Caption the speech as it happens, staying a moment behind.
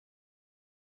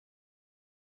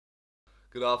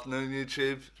Good afternoon,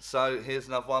 YouTube. So here's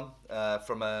another one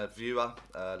from a viewer.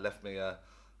 Left me a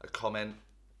comment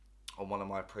on one of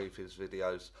my previous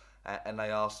videos, and they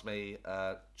asked me,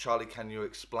 Charlie, can you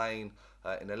explain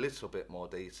in a little bit more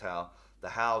detail the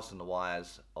hows and the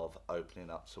whys of opening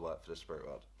up to work for the spirit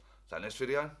world? So in this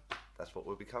video, that's what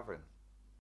we'll be covering.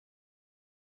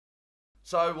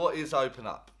 So what is open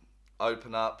up?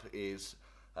 Open up is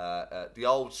the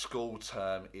old school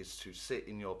term is to sit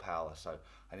in your power. So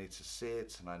I need to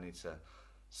sit and I need to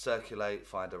circulate,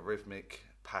 find a rhythmic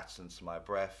pattern to my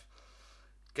breath,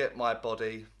 get my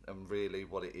body, and really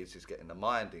what it is getting the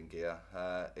mind in gear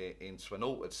into an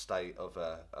altered state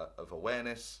of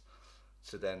awareness,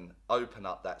 to then open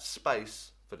up that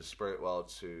space for the spirit world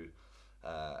to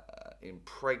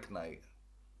impregnate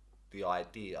the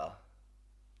idea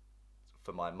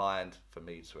for my mind, for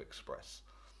me to express.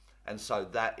 And so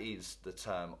that is the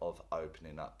term of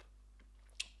opening up.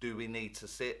 Do we need to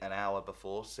sit an hour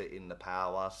before, sit in the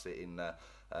power, sit in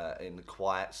the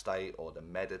quiet state or the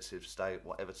meditative state,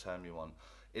 whatever term you want?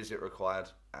 Is it required?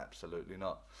 Absolutely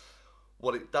not.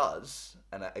 What it does,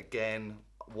 and again,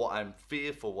 what I'm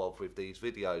fearful of with these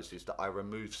videos is that I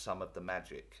remove some of the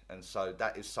magic. And so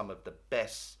that is some of the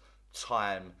best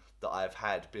time that I've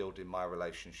had building my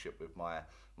relationship with my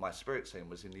spirit team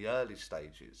was in the early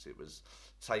stages. It was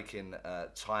taking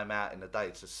time out in the day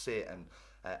to sit and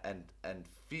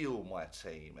feel my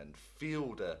team and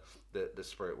feel the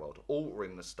spirit world,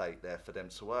 altering the state there for them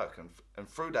to work. And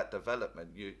through that development,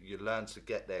 you learn to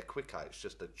get there quicker. It's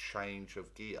just a change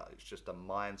of gear. It's just a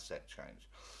mindset change.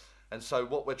 And so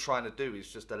what we're trying to do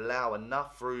is just allow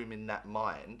enough room in that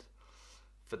mind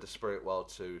for the spirit world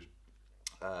to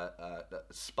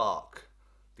spark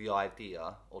the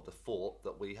idea or the thought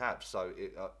that we have. So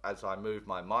as I move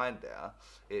my mind there,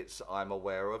 I'm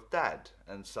aware of Dad,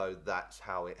 and so that's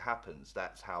how it happens.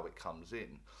 That's how it comes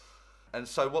in. And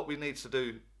so what we need to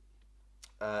do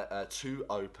to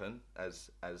open,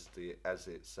 as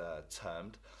it's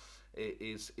termed,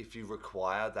 is if you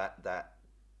require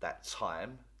that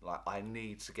time. Like, I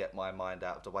need to get my mind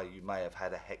out of the way. You may have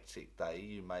had a hectic day.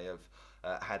 You may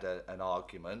have had an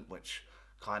argument which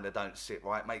kind of don't sit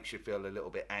right, makes you feel a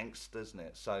little bit angst, doesn't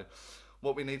it? So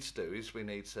what we need to do is we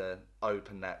need to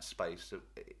open that space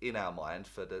in our mind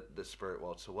for the spirit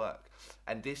world to work.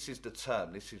 And this is the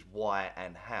term, this is why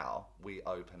and how we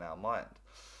open our mind.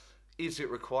 Is it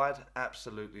required?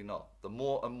 Absolutely not. The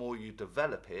more and more you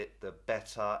develop it, the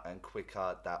better and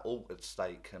quicker that altered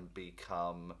state can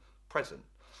become present.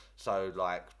 So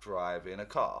like driving a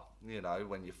car, you know,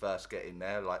 when you first get in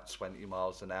there, like 20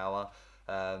 miles an hour,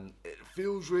 it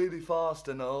feels really fast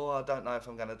and I don't know if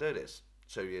I'm going to do this.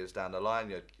 2 years down the line,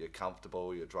 you're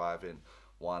comfortable, you're driving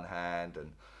one hand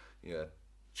and you're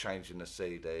changing the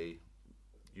CD.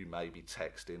 You may be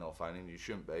texting or phoning, you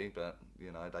shouldn't be, but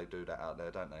you know, they do that out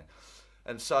there, don't they?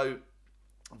 And so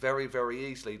very, very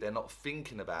easily, they're not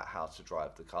thinking about how to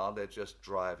drive the car, they're just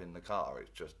driving the car.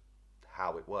 It's just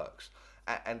how it works.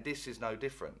 And this is no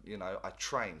different. You know, I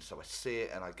train, so I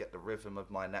sit and I get the rhythm of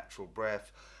my natural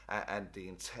breath and the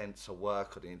intent to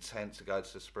work, or the intent to go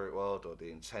to the spirit world, or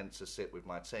the intent to sit with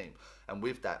my team. And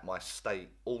with that, my state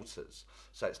alters.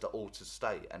 So it's the altered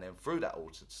state. And then through that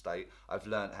altered state, I've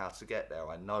learned how to get there.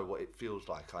 I know what it feels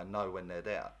like. I know when they're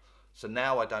there. So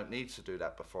now I don't need to do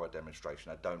that before a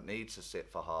demonstration. I don't need to sit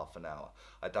for half an hour.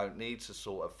 I don't need to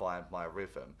sort of find my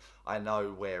rhythm. I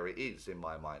know where it is in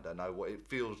my mind. I know what it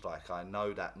feels like. I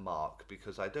know that mark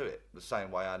because I do it. The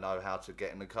same way I know how to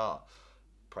get in the car.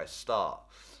 Press start,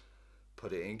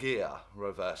 put it in gear,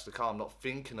 reverse the car. I'm not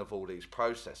thinking of all these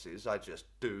processes. I just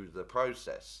do the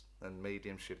process. And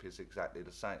mediumship is exactly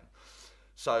the same.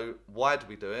 So why do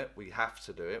we do it? We have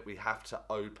to do it. We have to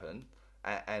open.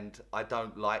 And I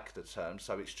don't like the term,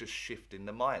 so it's just shifting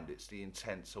the mind. It's the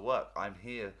intent to work. I'm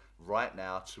here right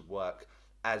now to work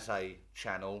as a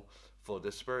channel for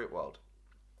the spirit world.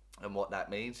 And what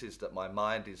that means is that my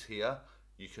mind is here.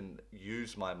 You can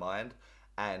use my mind,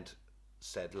 and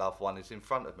said loved one is in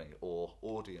front of me, or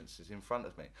audience is in front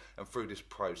of me. And through this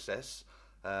process,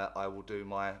 I will do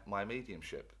my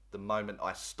mediumship. The moment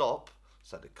I stop,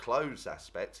 so the closed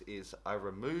aspect is I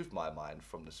remove my mind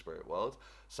from the spirit world.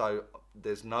 So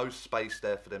there's no space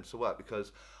there for them to work,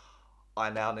 because I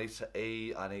now need to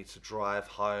eat, I need to drive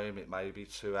home, it may be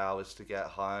 2 hours to get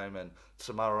home, and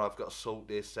tomorrow I've got to sort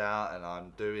this out, and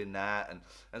I'm doing that,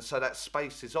 and so that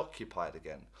space is occupied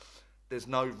again. There's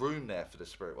no room there for the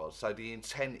spirit world. So the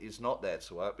intent is not there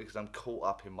to work because I'm caught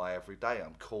up in my everyday.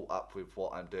 I'm caught up with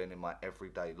what I'm doing in my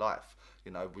everyday life.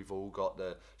 You know, we've all got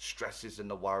the stresses and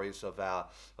the worries of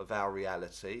our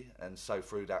reality, and so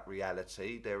through that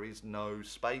reality there is no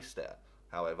space there.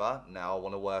 However, now I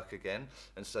want to work again,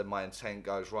 and so my intent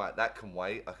goes, right, that can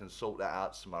wait, I can sort that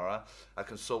out tomorrow, I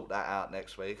can sort that out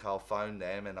next week, I'll phone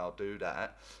them and I'll do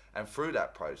that. And through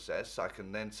that process, I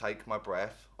can then take my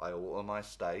breath, I alter my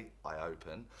state, I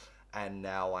open, and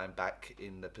now I'm back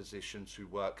in the position to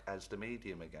work as the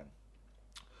medium again.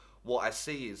 What I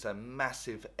see is a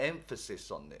massive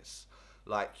emphasis on this.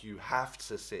 Like, you have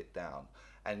to sit down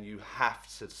and you have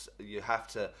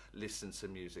to listen to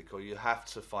music, or you have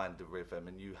to find the rhythm,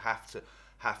 and you have to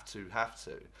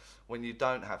when you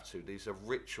don't have to. These are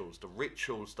rituals, the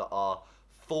rituals that are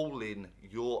fooling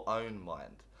your own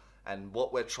mind. And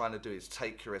what we're trying to do is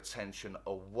take your attention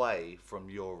away from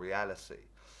your reality.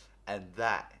 And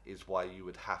that is why you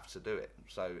would have to do it.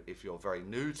 So if you're very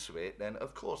new to it, then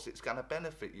of course it's going to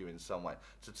benefit you in some way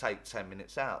to take 10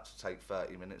 minutes out, to take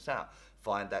 30 minutes out,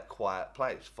 find that quiet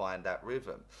place, find that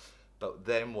rhythm. But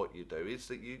then what you do is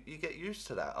that you get used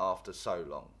to that after so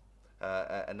long.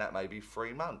 And that may be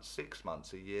 3 months, 6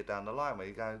 months, a year down the line, where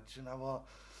you go, do you know what?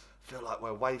 I feel like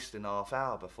we're wasting half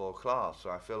hour before class,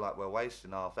 or I feel like we're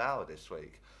wasting half hour this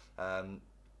week.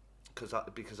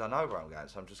 Because I know where I'm going,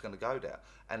 so I'm just going to go there.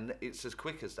 And it's as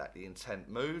quick as that. The intent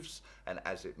moves, and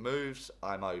as it moves,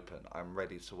 I'm open. I'm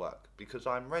ready to work because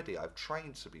I'm ready. I've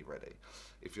trained to be ready.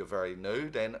 If you're very new,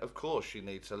 then of course you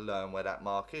need to learn where that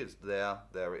mark is. There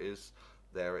it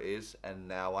is, and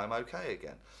now I'm okay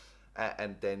again.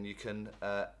 And then you can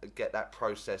get that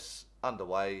process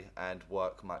underway and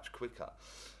work much quicker.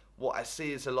 What I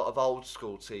see is a lot of old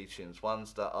school teachings,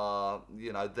 ones that are,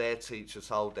 their teacher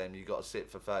told them you got to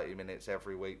sit for 30 minutes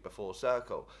every week before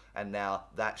circle. And now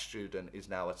that student is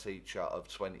now a teacher of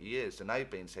 20 years and they've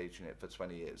been teaching it for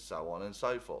 20 years, so on and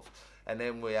so forth. And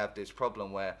then we have this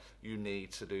problem where you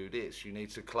need to do this, you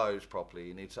need to close properly,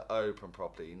 you need to open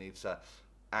properly, you need to,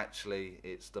 actually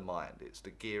it's the mind, it's the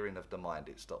gearing of the mind,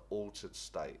 it's the altered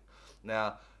state.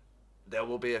 Now, there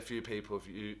will be a few people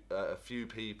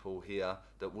here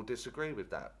that will disagree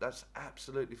with that. That's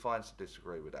absolutely fine to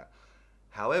disagree with that.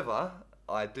 However,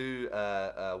 I do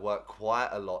work quite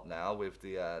a lot now with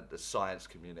the science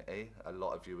community. A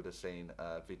lot of you would have seen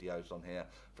videos on here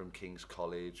from King's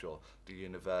College or the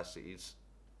universities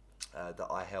that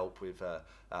I help with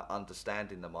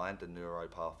understanding the mind and neuro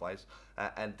pathways.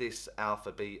 And this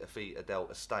alpha, beta, theta,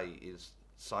 delta state is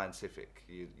scientific.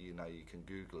 You can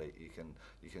Google it,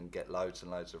 you can get loads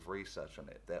and loads of research on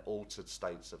it. They're altered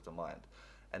states of the mind,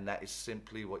 and that is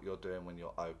simply what you're doing when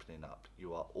you're opening up.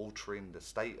 You are altering the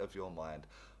state of your mind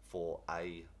for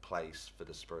a place for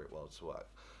the spirit world to work.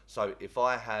 So if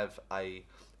I have a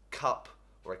cup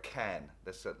or a can,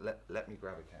 let me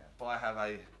grab a can. If I have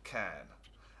a can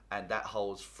and that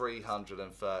holds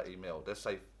 330 mil, let's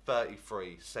say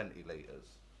 33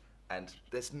 centilitres, and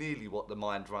that's nearly what the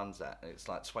mind runs at. It's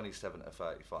like 27 to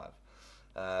 35.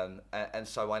 And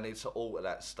so I need to alter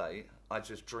that state. I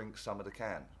just drink some of the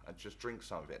can. I just drink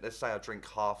some of it. Let's say I drink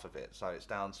half of it. So it's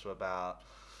down to about,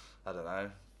 I don't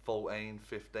know, 14,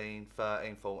 15,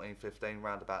 13, 14, 15,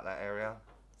 round about that area.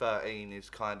 13 is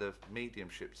kind of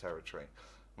mediumship territory.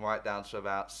 Right down to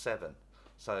about 7.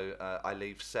 So I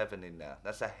leave 7 in there.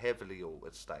 That's a heavily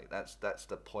altered state. That's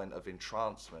the point of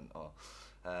entrancement, or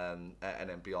and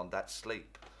then beyond that,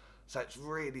 sleep. So it's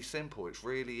really simple, it's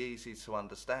really easy to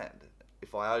understand.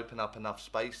 If I open up enough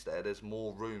space there's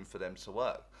more room for them to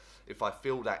work. If I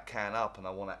fill that can up and I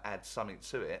want to add something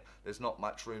to it, there's not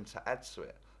much room to add to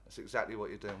it. That's exactly what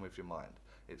you're doing with your mind.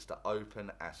 It's the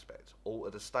open aspect.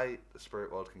 Alter the state, the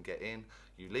spirit world can get in,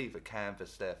 you leave a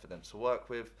canvas there for them to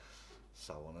work with,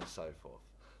 so on and so forth.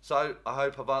 So I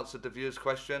hope I've answered the viewer's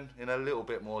question in a little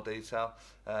bit more detail.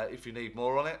 If you need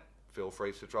more on it, feel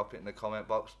free to drop it in the comment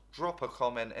box. Drop a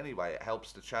comment anyway, it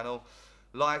helps the channel.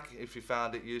 Like if you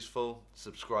found it useful,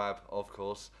 subscribe of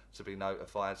course to be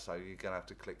notified, so you're going to have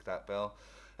to click that bell.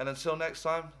 And until next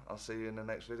time, I'll see you in the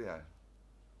next video.